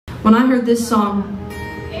when I heard this song.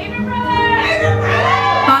 By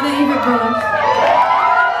the Avett Brothers.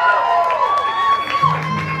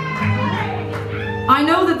 I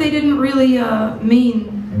know that they didn't really mean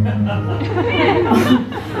I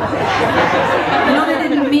know they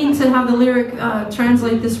didn't mean to have the lyric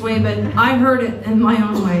translate this way, but I heard it in my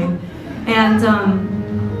own way, and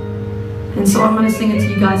so I'm going to sing it to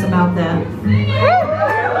you guys about that.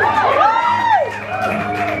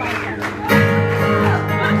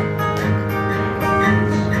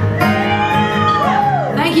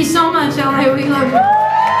 Thank you so much, LA. We love you.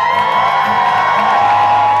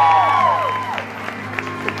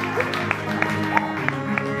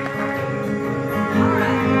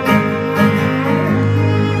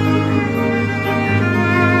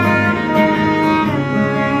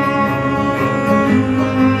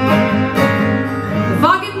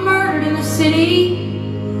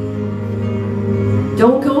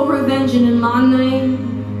 Don't go revenging in my name.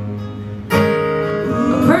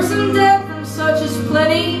 A person dead from such is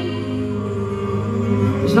plenty.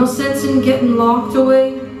 There's no sense in getting locked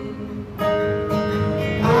away.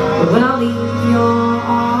 But when I leave your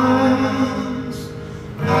arms,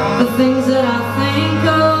 the things that I think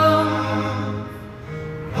of,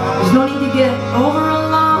 there's no need to get over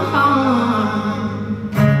alarm.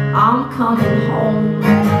 I'm coming home.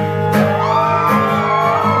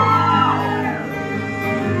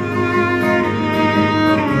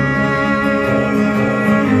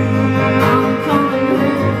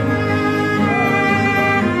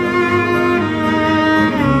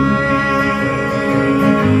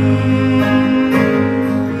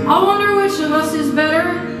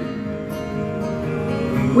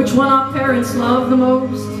 Which one our parents love the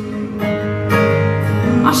most?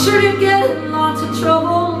 I sure did get in lots of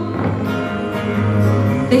trouble.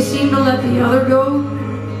 They seem to let the other go.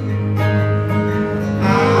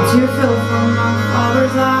 A tear fell from my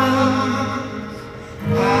father's eyes.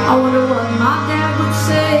 I wonder what my dad would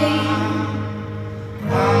say.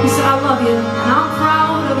 He said, I love you and I'm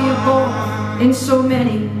proud of you both in so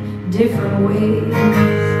many different ways.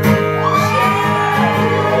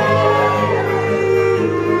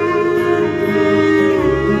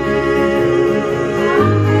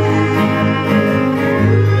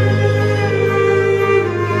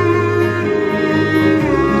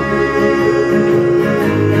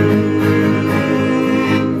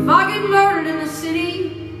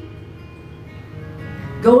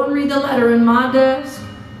 Go and read the letter in my desk.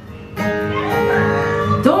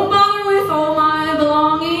 Don't bother with all my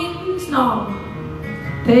belongings, no.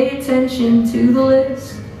 Pay attention to the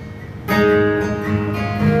list.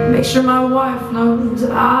 Make sure my wife knows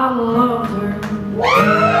I love her. Make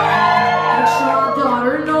sure our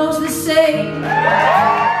daughter knows the same.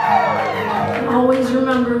 And always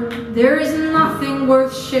remember, there is nothing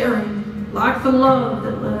worth sharing like the love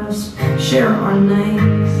that let us share our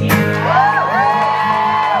names.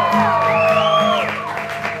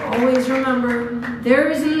 Always remember, there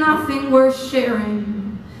is nothing worth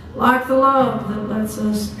sharing like the love that lets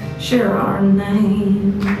us share our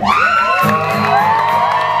name.